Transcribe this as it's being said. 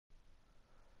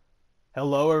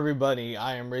Hello everybody,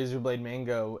 I am Razorblade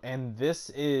Mango, and this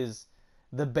is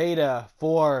the beta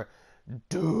for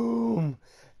Doom.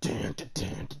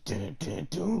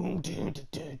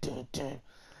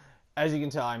 As you can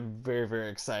tell, I'm very, very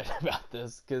excited about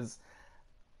this because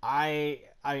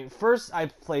first I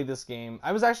played this game.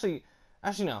 I was actually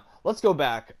no. Let's go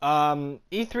back.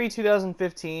 E3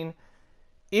 2015.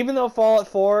 Even though Fallout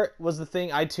 4 was the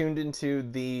thing I tuned into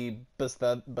the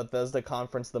Bethesda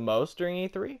conference the most during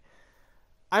E3,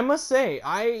 I must say,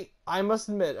 I must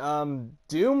admit,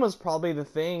 Doom was probably the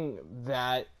thing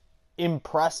that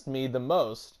impressed me the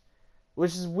most,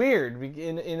 which is weird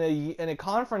in a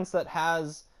conference that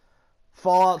has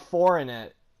Fallout 4 in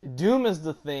it. Doom is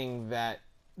the thing that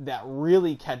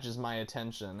really catches my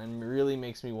attention and really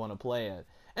makes me want to play it.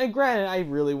 And granted, I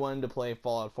really wanted to play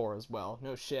Fallout 4 as well.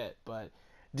 No shit, but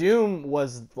Doom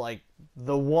was like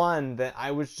the one that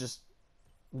I was just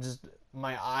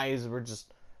my eyes were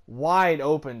just wide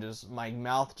open, just my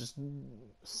mouth just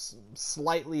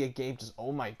slightly agape, just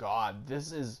oh my god,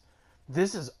 this is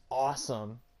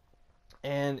awesome.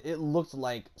 And it looked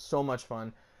like so much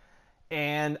fun.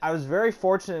 And I was very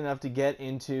fortunate enough to get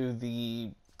into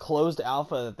the closed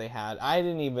alpha that they had. I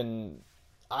didn't even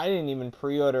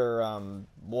pre-order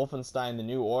Wolfenstein: The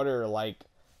New Order like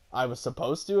I was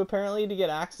supposed to, apparently, to get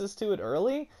access to it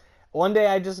early. One day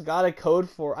I just got a code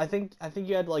for, I think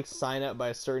you had to like sign up by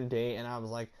a certain date, and I was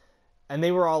like, and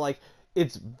they were all like,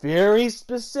 it's very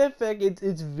specific.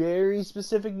 It's very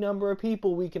specific number of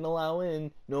people we can allow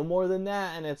in, no more than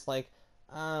that. And it's like,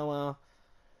 well,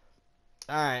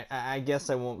 all right, I guess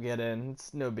I won't get in.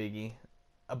 It's no biggie.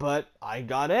 But I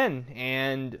got in,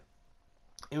 and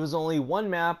it was only one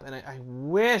map, and I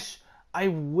wish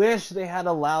they had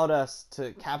allowed us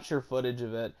to capture footage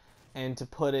of it and to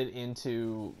put it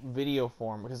into video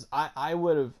form, because I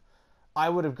would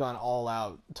have gone all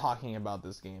out talking about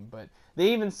this game. But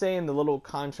they even say in the little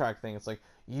contract thing, it's like,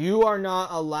 you are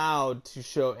not allowed to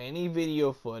show any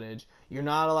video footage. You're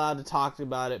not allowed to talk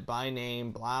about it by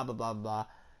name, blah, blah, blah, blah.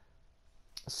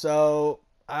 So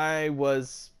I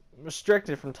was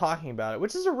restricted from talking about it,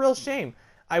 which is a real shame.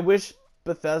 I wish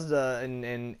Bethesda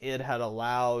and it had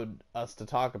allowed us to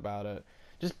talk about it.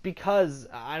 Just because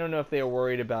I don't know if they were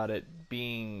worried about it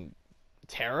being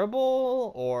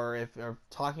terrible, or if they're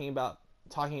talking about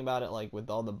it like with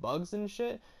all the bugs and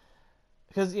shit.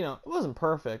 Because it wasn't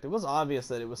perfect. It was obvious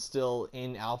that it was still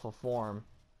in alpha form,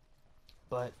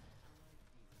 but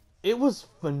it was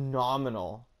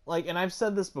phenomenal. Like, and I've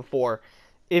said this before,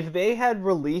 if they had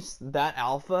released that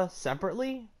alpha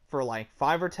separately for like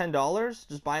 $5 or $10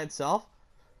 just by itself,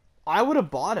 I would have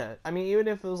bought it. I mean, even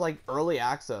if it was like early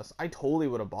access, I totally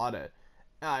would have bought it.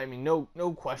 I mean, no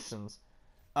questions.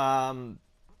 Um,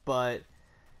 but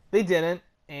they didn't,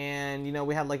 and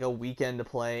we had like a weekend to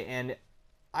play, and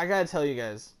I gotta tell you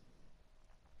guys,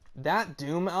 that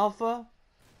Doom alpha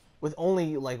with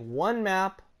only like one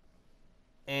map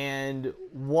and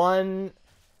one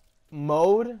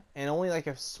mode and only like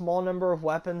a small number of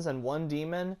weapons and one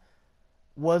demon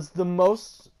was the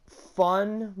most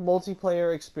fun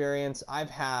multiplayer experience I've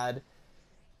had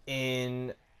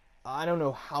in I don't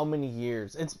know how many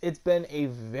years. It's been a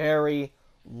very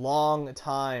long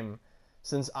time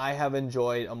since I have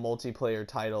enjoyed a multiplayer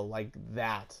title like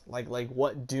that. Like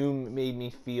what Doom made me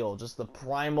feel, just the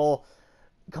primal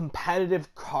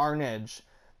competitive carnage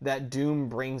that Doom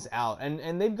brings out.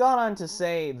 And they've gone on to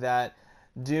say that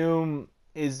Doom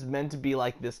is meant to be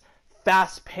like this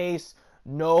fast-paced,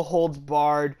 no holds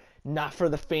barred, not for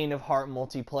the faint of heart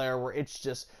multiplayer where it's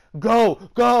just go,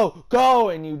 go, go,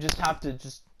 and you just have to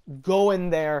just go in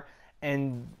there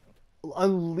and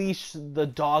unleash the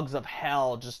dogs of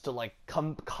hell just to like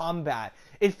combat.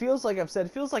 It feels like I've said,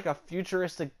 it feels like a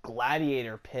futuristic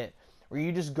gladiator pit where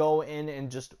you just go in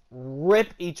and just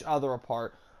rip each other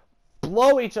apart,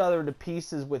 blow each other to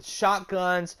pieces with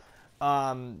shotguns,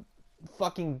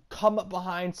 fucking come up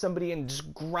behind somebody and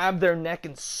just grab their neck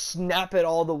and snap it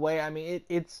all the way. I mean,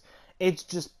 it's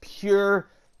just pure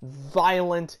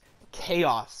violent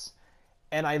chaos,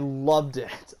 and I loved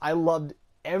it. I loved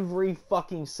every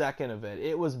fucking second of it.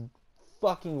 It was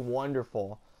fucking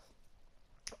wonderful.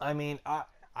 I mean,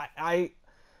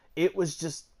 it was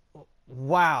just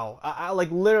wow. I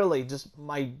like literally just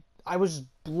I was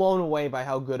just blown away by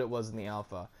how good it was in the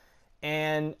alpha.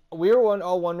 And we were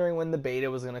all wondering when the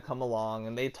beta was going to come along,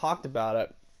 and they talked about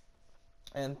it.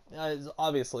 And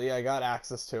obviously, I got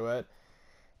access to it.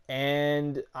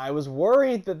 And I was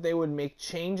worried that they would make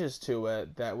changes to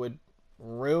it that would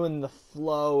ruin the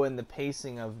flow and the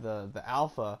pacing of the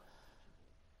alpha.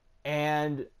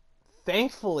 And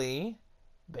thankfully,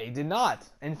 They did not.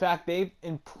 In fact, they've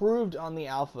improved on the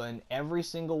alpha in every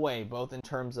single way, both in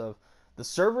terms of the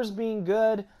servers being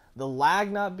good, the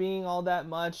lag not being all that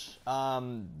much.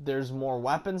 There's more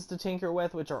weapons to tinker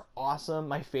with, which are awesome.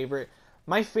 My favorite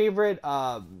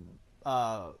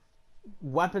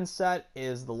weapon set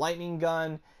is the lightning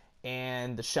gun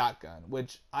and the shotgun,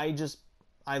 which I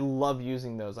love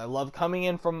using those. I love coming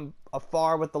in from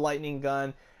afar with the lightning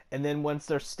gun, and then once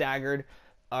they're staggered,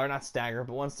 or not staggered,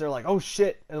 but once they're like, oh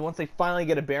shit, and once they finally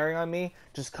get a bearing on me,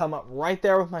 just come up right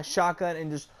there with my shotgun and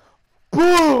just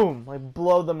boom, like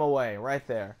blow them away right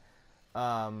there.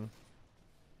 Um,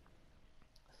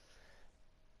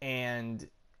 and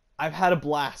I've had a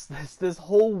blast. This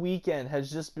whole weekend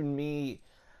has just been me,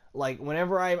 like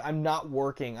whenever I'm not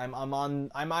working,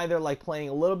 I'm either like playing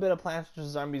a little bit of Plants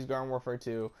vs Zombies Garden Warfare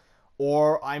 2,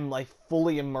 or I'm like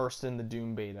fully immersed in the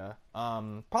Doom beta.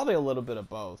 Probably a little bit of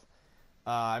both.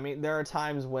 I mean, there are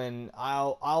times when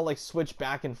I'll like switch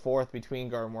back and forth between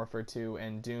Garden Warfare 2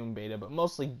 and Doom beta, but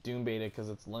mostly Doom beta because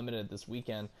it's limited this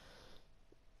weekend.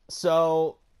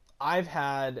 So I've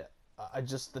had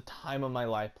just the time of my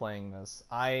life playing this.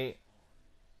 I'll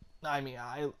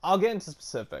get into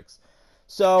specifics.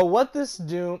 So what this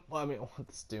beta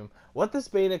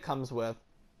comes with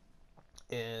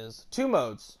is two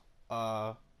modes.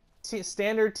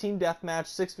 Standard team deathmatch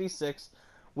 6v6,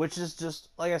 which is just,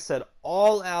 like I said,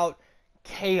 all out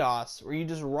chaos where you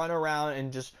just run around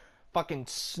and just fucking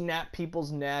snap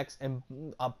people's necks and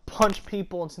punch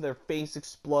people until their face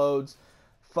explodes.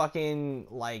 Fucking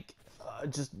like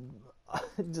just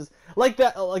just like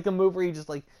that, like a move where you just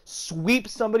like sweep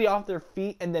somebody off their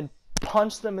feet and then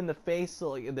punch them in the face so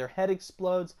like their head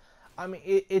explodes. I mean,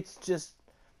 it's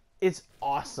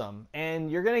awesome, and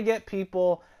you're gonna get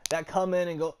people that come in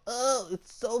and go, oh,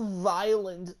 it's so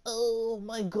violent. Oh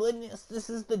my goodness, this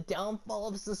is the downfall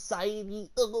of society.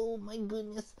 Oh my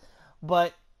goodness.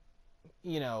 But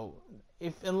you know,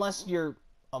 unless you're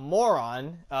a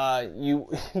moron,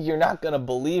 you're not gonna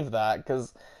believe that,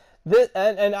 because this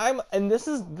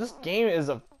game is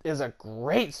a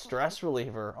great stress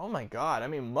reliever. Oh my god, I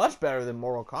mean, much better than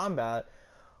Mortal Kombat.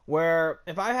 Where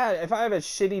if I have a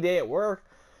shitty day at work,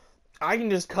 I can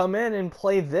just come in and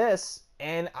play this,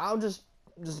 and I'll just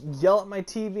yell at my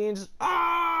TV and just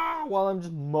while I'm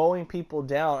just mowing people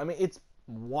down. I mean, it's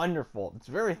wonderful. It's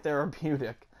very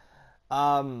therapeutic.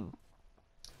 And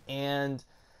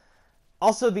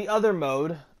also the other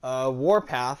mode,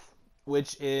 Warpath,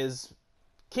 which is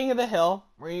King of the Hill,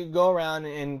 where you go around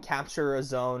and capture a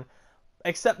zone.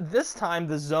 Except this time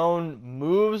the zone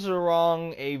moves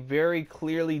along a very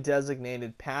clearly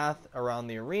designated path around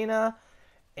the arena,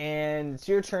 and it's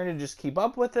your turn to just keep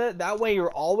up with it. That way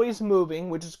you're always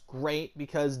moving, which is great,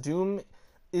 because Doom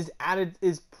is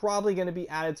probably going to be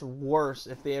at its worst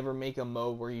if they ever make a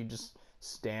mode where you just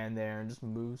stand there and just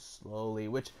move slowly,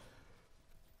 which,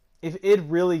 if it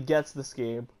really gets this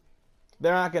game,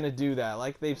 they're not going to do that.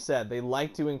 Like they've said, they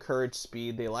like to encourage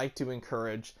speed. They like to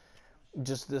encourage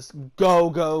just this go,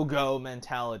 go, go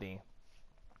mentality.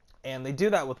 And they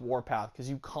do that with Warpath, because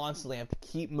you constantly have to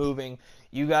keep moving.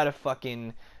 You gotta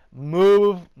fucking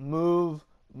move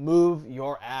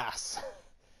your ass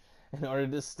in order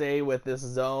to stay with this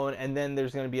zone. And then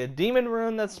there's going to be a demon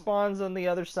rune that spawns on the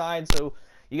other side, so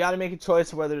you got to make a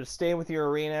choice whether to stay with your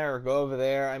arena or go over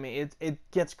there. I mean, it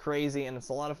gets crazy, and it's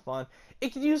a lot of fun.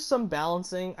 It could use some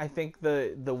balancing. I think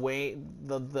the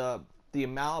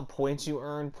amount of points you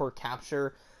earn per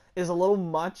capture is a little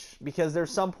much, because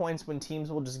there's some points when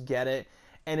teams will just get it,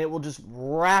 and it will just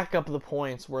rack up the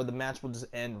points where the match will just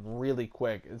end really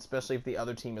quick, especially if the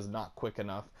other team is not quick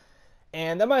enough.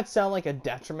 And that might sound like a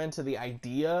detriment to the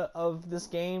idea of this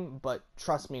game, but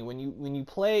trust me, when you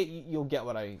play it, you'll get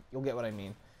what I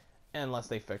mean, unless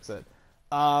they fix it.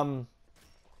 And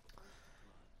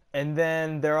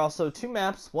then there are also two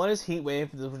maps. One is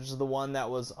Heatwave, which is the one that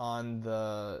was on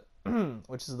the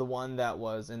which is the one that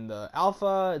was in the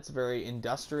alpha. It's a very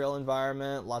industrial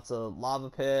environment, lots of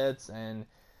lava pits and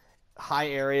high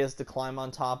areas to climb on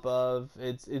top of.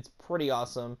 It's pretty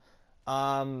awesome.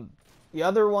 The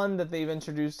other one that they've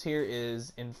introduced here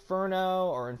is Inferno,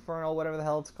 or Infernal, whatever the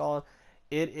hell it's called.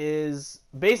 It is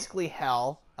basically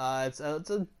Hell. It's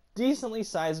a decently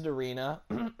sized arena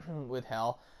with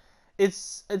Hell.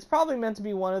 It's probably meant to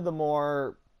be one of the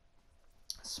more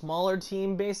smaller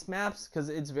team-based maps, because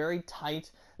it's very tight.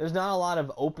 There's not a lot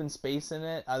of open space in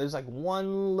it. There's like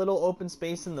one little open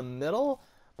space in the middle,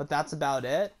 but that's about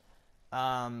it.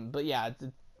 But yeah, it's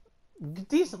a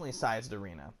decently sized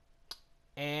arena.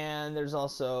 And there's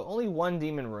also only one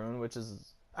demon rune, which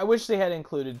is, I wish they had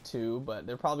included two, but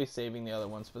they're probably saving the other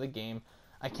ones for the game.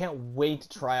 I can't wait to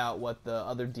try out what the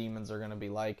other demons are going to be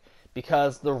like,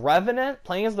 because the Revenant,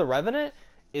 playing as the Revenant,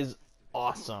 is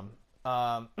awesome.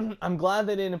 I'm glad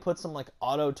they didn't put some like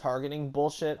auto-targeting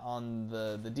bullshit on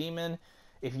the demon.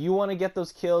 If you want to get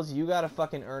those kills, you gotta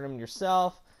fucking earn them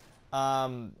yourself,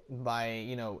 by,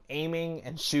 you know, aiming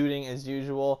and shooting as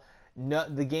usual. No,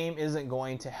 the game isn't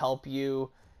going to help you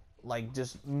like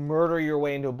just murder your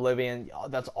way into oblivion.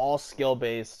 That's all skill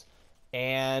based.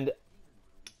 And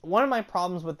one of my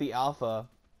problems with the alpha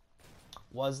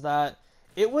was that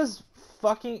it was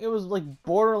like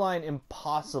borderline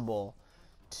impossible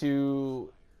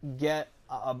to get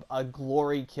a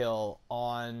glory kill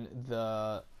on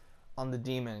the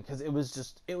demon, because it was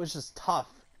just tough,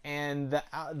 and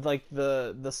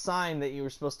the sign that you were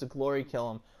supposed to glory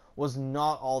kill him was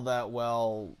not all that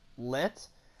well lit.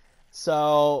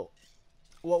 So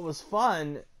what was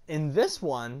fun in this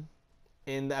one,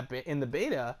 in the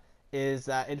beta, is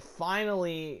that it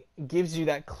finally gives you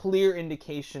that clear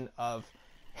indication of,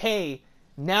 hey,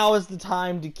 now is the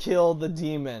time to kill the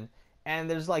demon. And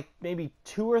there's like maybe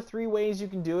 2 or 3 ways you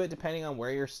can do it depending on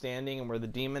where you're standing and where the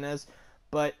demon is.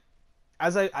 But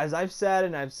as I've said,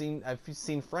 and I've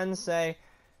seen friends say,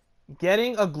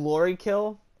 getting a glory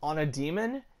kill on a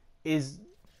demon is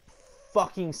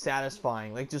fucking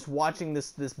satisfying. Like, just watching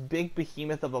this big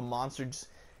behemoth of a monster just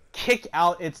kick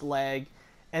out its leg,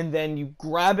 and then you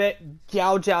grab it,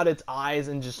 gouge out its eyes,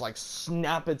 and just like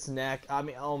snap its neck. I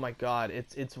mean, oh my god,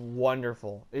 it's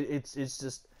wonderful. It's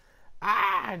just,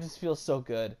 it just feels so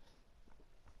good.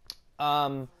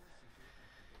 And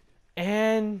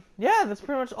yeah, that's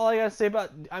pretty much all I gotta say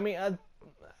about. I mean,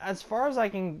 as far as I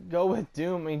can go with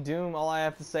Doom, I mean, Doom. All I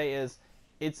have to say is,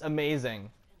 it's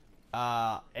amazing.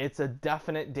 It's a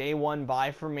definite day one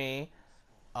buy for me.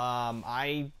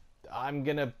 I'm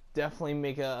gonna definitely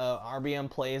make a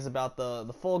RBM plays about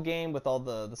the full game with all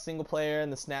the single player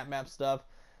and the snap map stuff.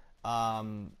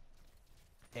 And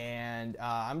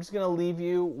I'm just gonna leave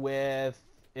you with,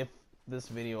 if this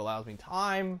video allows me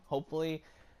time, hopefully,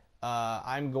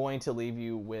 I'm going to leave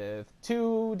you with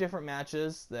 2 different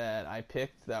matches that I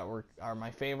picked that are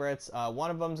my favorites. One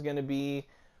of them is going to be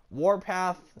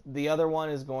Warpath. The other one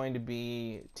is going to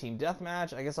be Team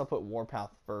Deathmatch. I guess I'll put Warpath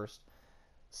first.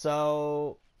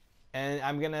 So, and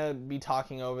I'm going to be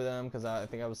talking over them because I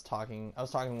think I was talking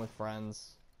with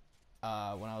friends when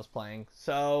I was playing.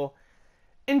 So,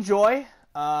 enjoy.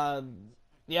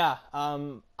 Yeah.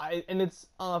 And it's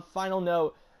on a final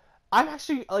note. I'm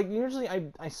actually, like, usually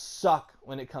I suck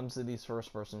when it comes to these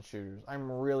first-person shooters.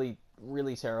 I'm really,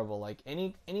 really terrible. Like,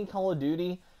 any Call of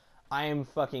Duty, I am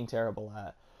fucking terrible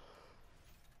at.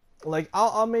 Like,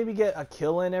 I'll maybe get a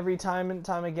kill in every time and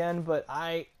time again, but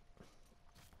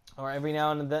or every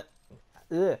now and then,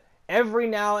 every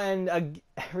now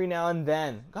and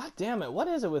then. God damn it, what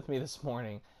is it with me this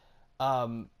morning?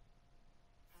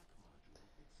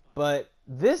 But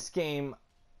this game,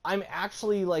 I'm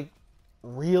actually, like,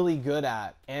 really good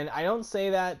at. And I don't say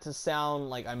that to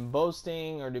sound like I'm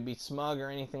boasting or to be smug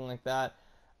or anything like that.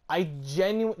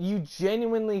 You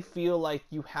genuinely feel like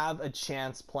you have a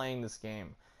chance playing this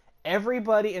game.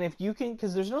 Everybody, and if you can,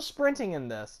 because there's no sprinting in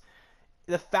this,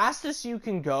 the fastest you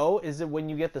can go is when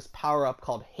you get this power up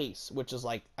called Haste, which is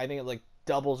like, I think it like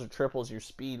doubles or triples your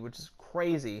speed, which is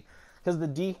crazy, because the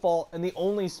default and the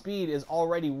only speed is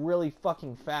already really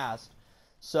fucking fast.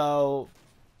 So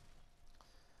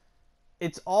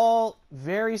it's all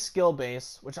very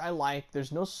skill-based, which I like.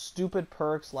 There's no stupid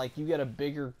perks like you get a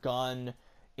bigger gun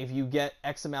if you get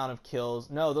X amount of kills.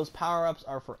 No, those power-ups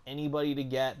are for anybody to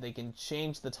get. They can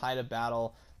change the tide of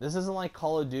battle. This isn't like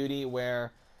Call of Duty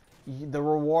where the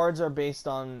rewards are based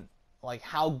on like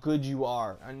how good you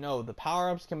are. No, the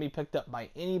power-ups can be picked up by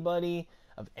anybody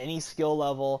of any skill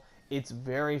level. It's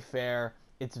very fair.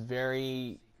 It's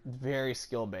very, very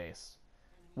skill-based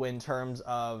in terms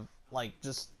of like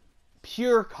just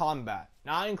pure combat,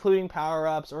 not including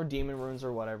power-ups or demon runes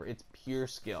or whatever. It's pure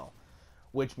skill,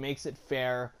 which makes it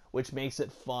fair, which makes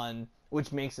it fun,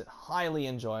 which makes it highly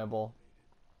enjoyable.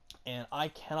 And I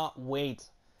cannot wait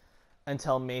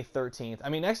until May 13th. I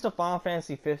mean, next to Final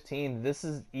Fantasy 15, this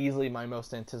is easily my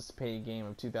most anticipated game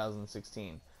of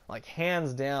 2016. Like,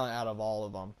 hands down out of all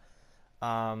of them.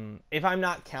 If I'm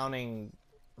not counting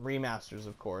remasters,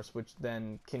 of course, which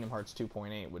then Kingdom Hearts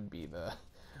 2.8 would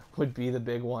be the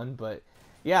big one. But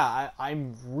yeah,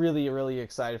 I'm really, really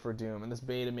excited for Doom, and this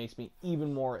beta makes me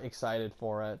even more excited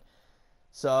for it.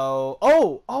 So,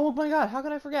 oh my god, how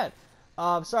could I forget?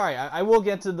 Sorry, I will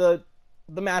get to the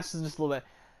matches in just a little bit.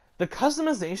 The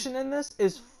customization in this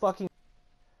is fucking...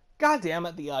 God damn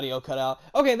it, the audio cut out.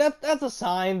 Okay, that's a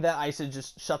sign that I should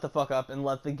just shut the fuck up and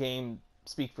let the game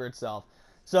speak for itself.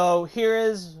 So here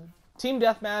is Team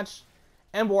Deathmatch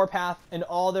and Warpath in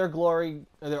all their glory,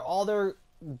 all their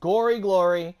gory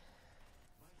glory.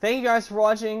 Thank you guys for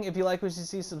watching. If you like what you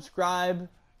see, subscribe.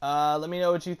 Let me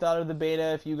know what you thought of the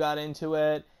beta, if you got into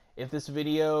it, if this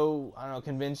video, I don't know,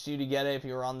 convinced you to get it, if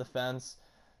you were on the fence.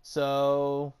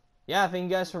 So, yeah, thank you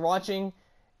guys for watching,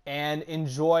 and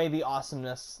enjoy the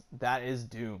awesomeness that is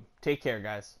Doom. Take care,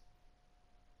 guys.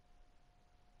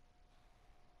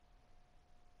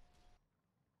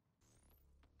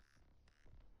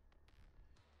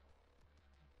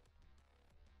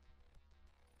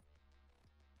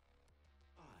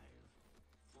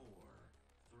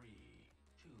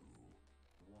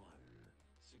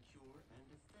 Secure and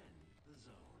defend the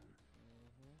zone.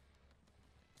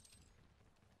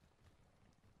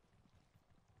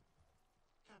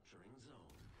 Capturing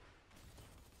zone.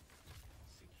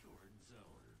 Secured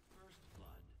zone. First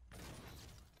blood.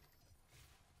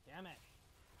 Damn it.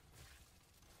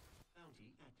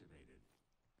 Bounty activated.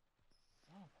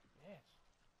 Son of a bitch.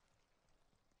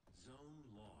 Zone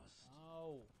lost.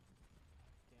 Oh.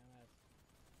 Damn it.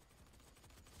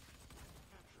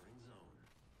 Capturing zone.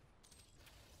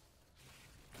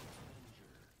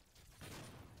 Avenger.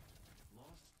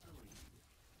 Lost the lead.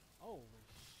 Holy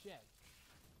shit.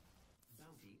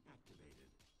 Bounty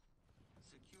activated.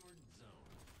 Secured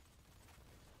zone.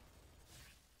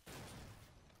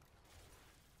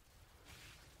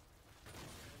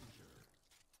 Avenger.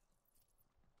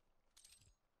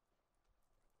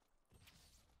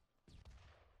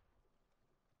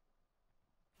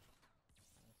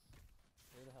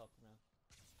 Here to help you, man.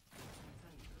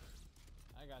 Defender.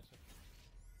 I got you.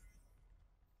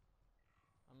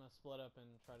 I'm gonna split up and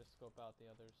try to scope out the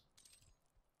others.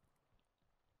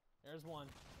 There's one.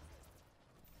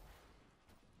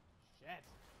 Shit.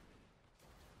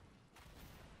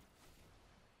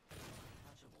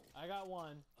 Touchable. I got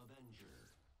one. Avenger.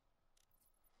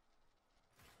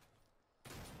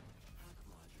 Hack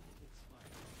module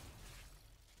expired.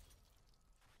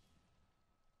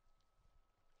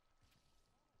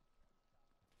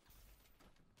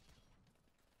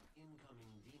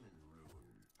 Incoming demon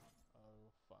rune. Oh,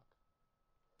 fuck.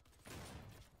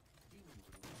 Demon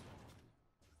rune spawn.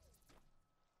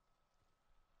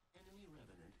 Enemy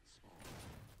revenant spawn.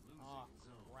 Losing Oh,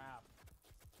 zone. crap.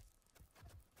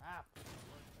 Crap.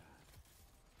 Bloodbath.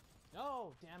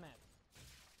 No, damn it.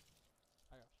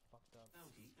 I got fucked up.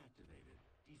 Bounty activated.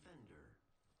 Defender.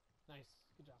 Nice.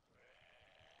 Good job.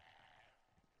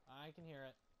 I can hear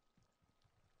it.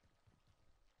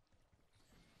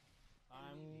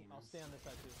 I'll stay on this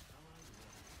side too. Allied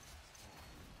revenant spawn.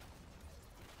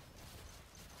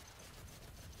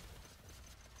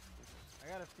 I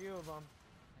got a few of them.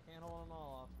 I can't hold them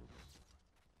all off.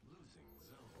 Losing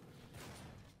zone.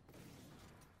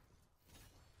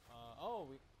 Oh,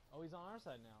 he's on our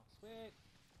side now. Sweet.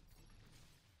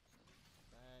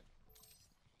 Right.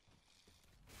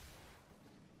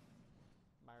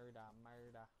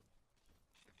 Murder.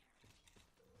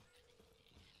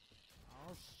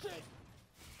 Oh shit!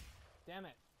 Damn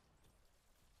it.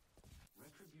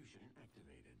 Retribution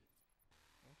activated.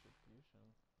 Retribution.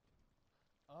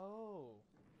 Oh.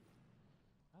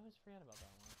 I always forget about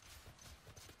that one.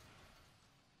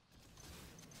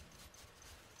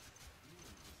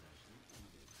 Demon possession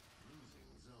ended. Losing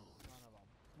zone. Son of a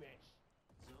bitch.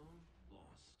 Zone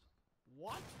lost.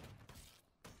 What?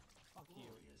 Fuck you.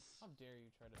 Glorious. How dare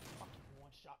you try to fucking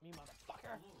one-shot me,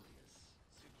 motherfucker! Glorious.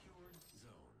 Secured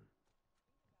zone.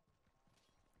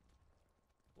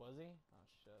 Was he? Oh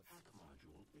shit. Hack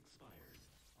module expired.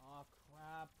 Oh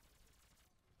crap.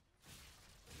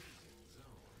 Losing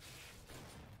zone.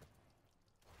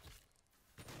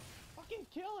 Fucking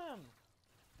kill him!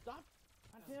 Stop!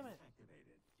 God damn it!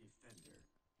 Activated. Defender.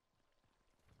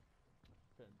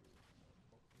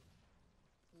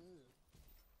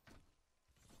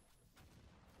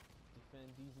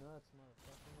 Defend these nuts,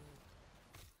 motherfucker.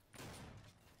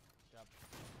 Job.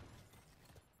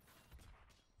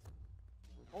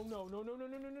 Oh no, no. I'm not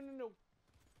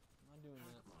doing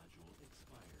Hack that. module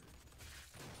expired.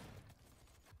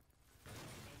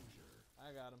 Avenger.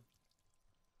 I got him.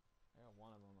 I got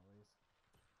one of them at least.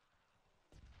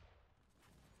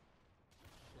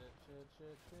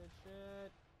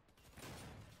 Shit.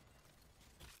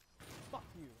 Fuck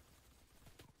you.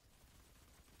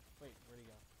 Wait, where'd he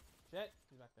go? Shit,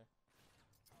 he's back there.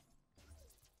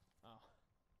 Oh,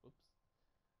 oops.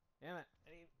 Damn it.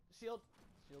 I need shield.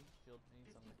 Shield. I need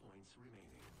 50 something. points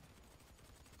remaining.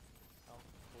 Oh,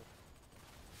 cool.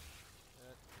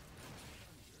 Shit.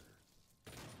 Avenger.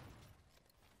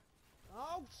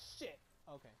 Oh, shit.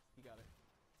 Okay, he got it.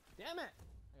 Damn it.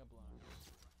 I got blown up.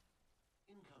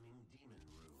 Incoming demon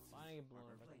runes. Finding a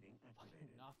balloon, Armor but plating fucking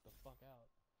activated. knock the fuck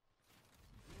out.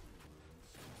 Demon rune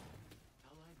spawn.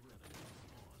 Allied revenant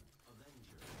spawn.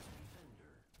 Avenger.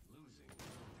 Defender. Losing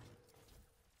zone.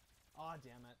 Aw,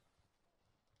 damn it.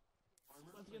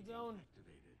 Armor Let's plating get zone.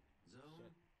 activated.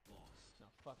 Zone lost. No,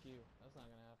 fuck you. That's not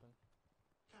gonna happen.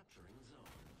 Capturing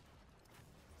zone.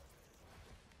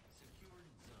 Secured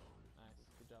zone. Nice,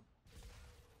 good job.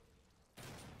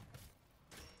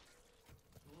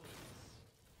 Glorious.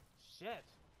 Shit!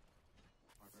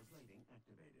 Armor plating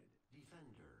activated.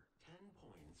 Defender. 10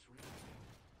 points remaining.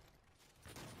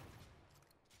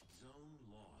 Zone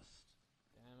lost.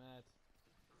 Damn it.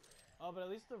 Oh, but at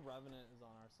least the Revenant is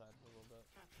on our side for a little bit.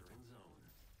 Capturing zone.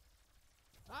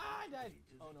 Ah, I died!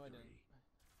 Way to Oh, no, I didn't. victory.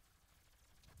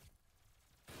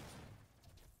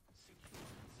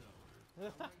 Secured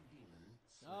zone. Allied demon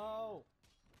slain. No!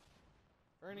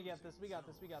 We're gonna get this, we got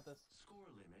this, we got this. Score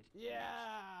limit.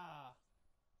 Yeah!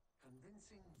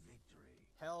 Convincing victory.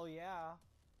 Hell yeah.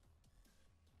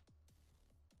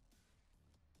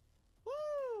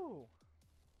 Woo!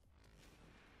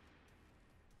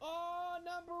 Oh,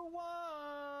 number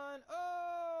one!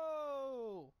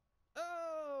 Oh!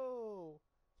 Oh!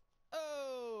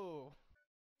 Oh!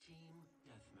 Team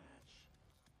deathmatch.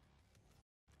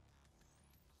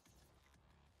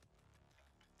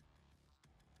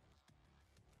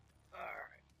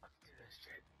 Alright, let's do this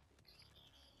shit.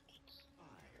 5,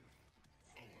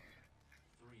 4,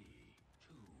 3,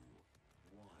 2,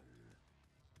 1.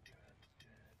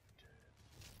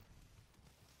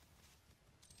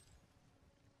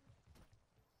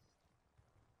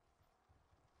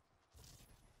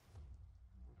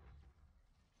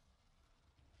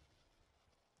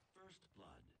 First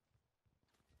blood.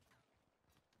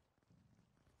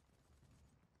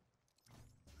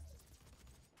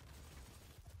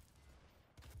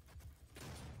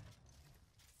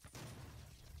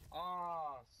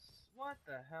 Oh, what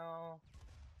the hell?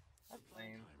 That's Supply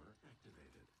lame. timer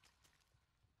activated.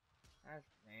 That's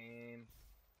lame.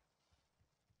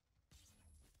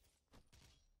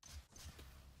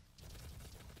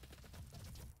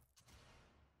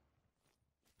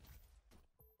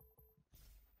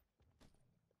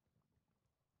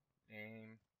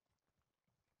 Lame.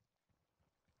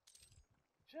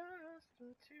 Just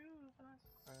the two of us.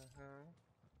 Uh-huh.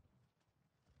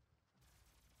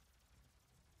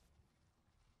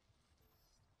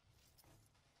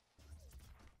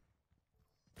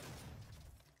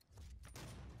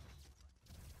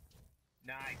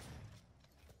 Nice.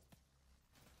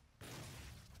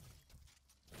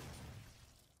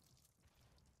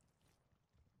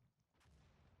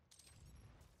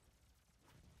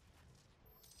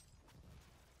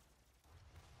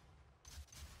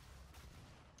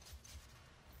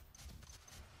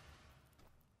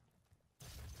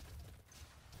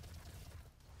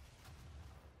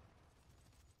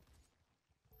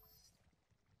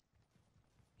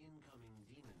 Incoming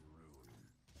demon rune.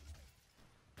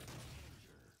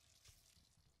 Danger.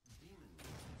 Demon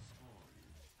rune spawn.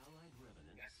 Allied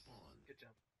revenant Yes. spawn. Good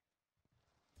job.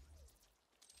 Back.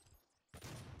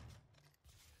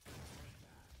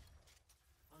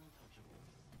 Untouchable.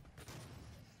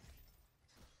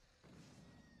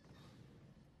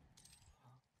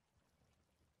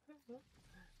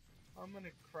 I'm gonna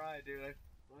cry, dude.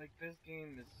 Like this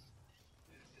game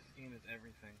is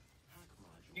everything. Hack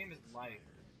module This game is life.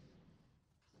 expired.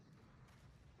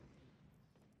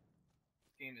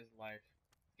 This game is life.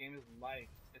 This game is life.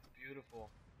 It's beautiful.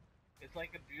 It's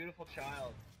like a beautiful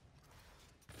child.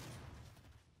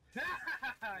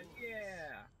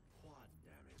 Yeah! Quad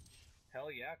damage.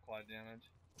 Hell yeah, quad damage.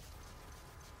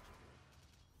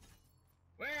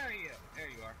 Where are you? There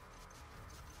you are.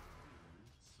 Demon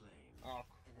slain. Oh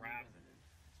Enemy crap. revenant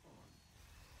spawn.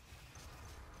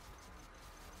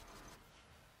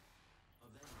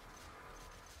 Avenger.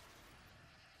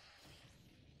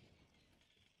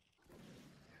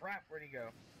 Crap, where'd he go?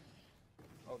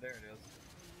 Oh, there it is.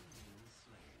 Demon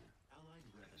slain. Allied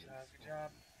revenant Good job, spawn. good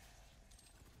job.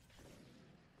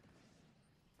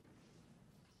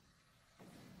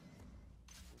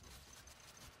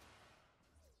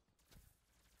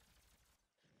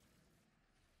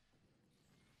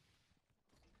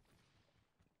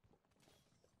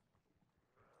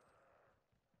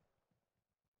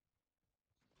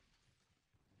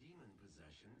 Demon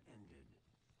possession ended.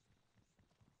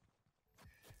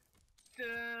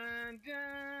 Dun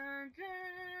dun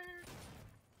dun!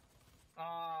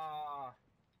 Ah,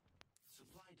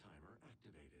 Supply timer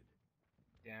activated.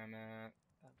 damn it.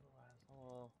 That little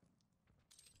asshole.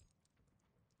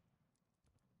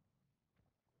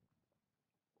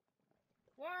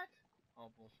 What?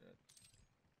 Oh, bullshit.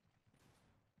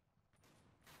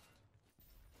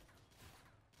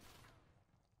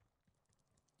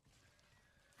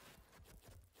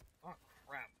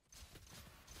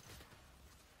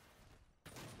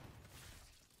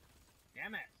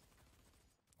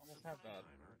 Not bad.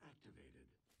 Timer activated.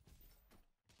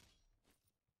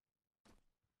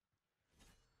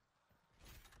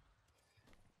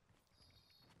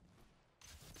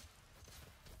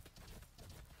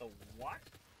 The what?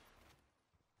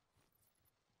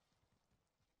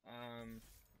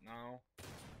 No.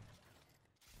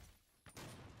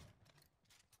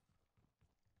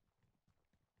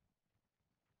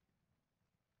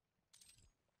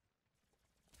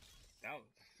 That would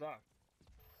suck.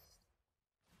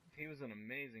 He was an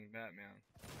amazing Batman.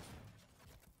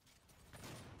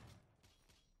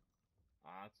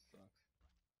 Ah, that sucks.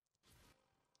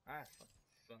 That fucking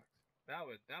sucks. That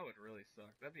would really suck.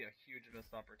 That'd be a huge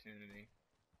missed opportunity.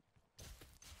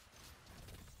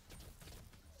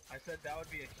 I said that would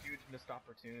be a huge missed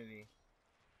opportunity.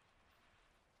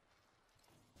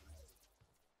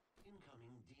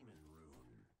 Incoming demon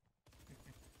rune.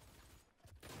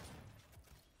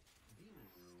 Demon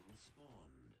rune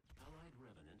spawned. Allied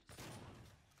revenant spawned.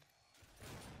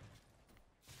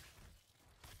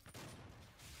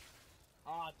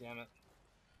 Ah, damn it.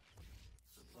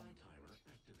 Supply timer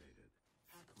activated.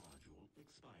 Hack module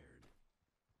expired.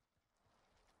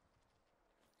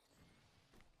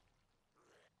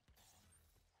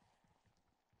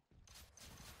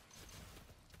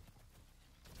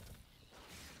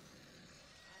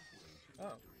 Halfway to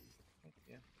Oh. victory. Thank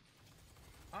you.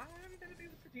 I'm gonna be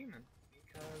with the demon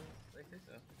because I say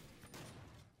so. 10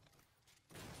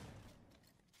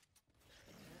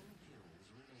 kills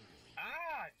remaining.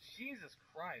 Ah, Jesus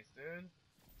Christ, dude.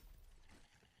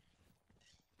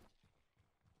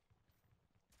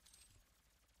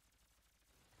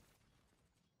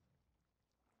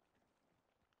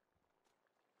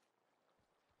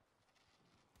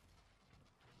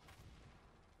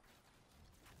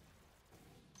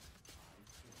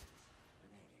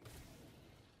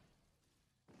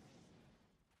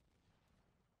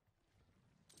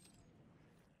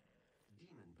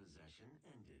 Demon possession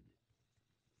ended.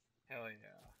 Hell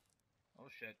yeah. Oh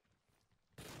shit.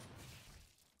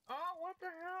 Oh, what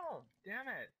the hell? Damn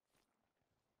it.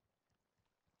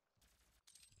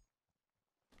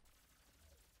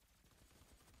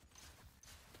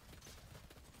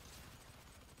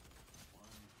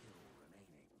 One kill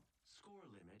remaining. Score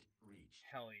limit reached.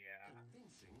 Hell yeah.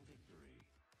 Convincing victory.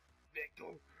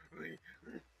 Victory!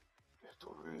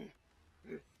 Victory!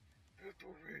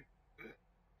 Victory!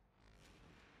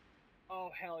 Oh,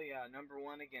 hell yeah, number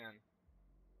one again.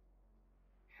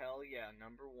 Hell yeah,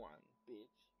 number one,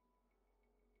 bitch.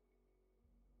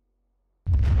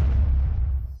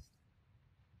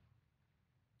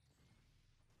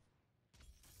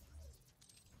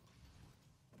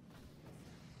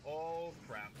 Oh,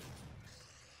 crap.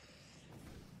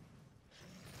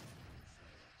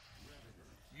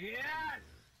 Yes!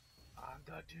 I'm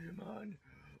the demon!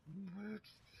 Bitch!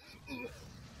 Eat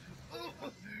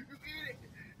it!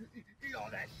 Eat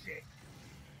all that shit!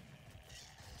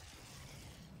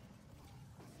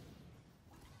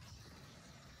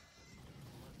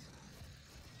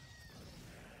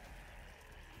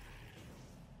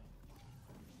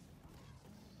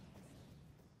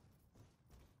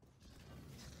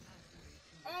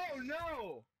 Oh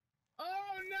no!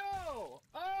 Oh no!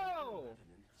 Oh!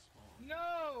 Revenant spawned.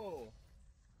 No!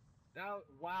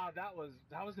 Wow, that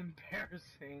was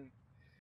embarrassing.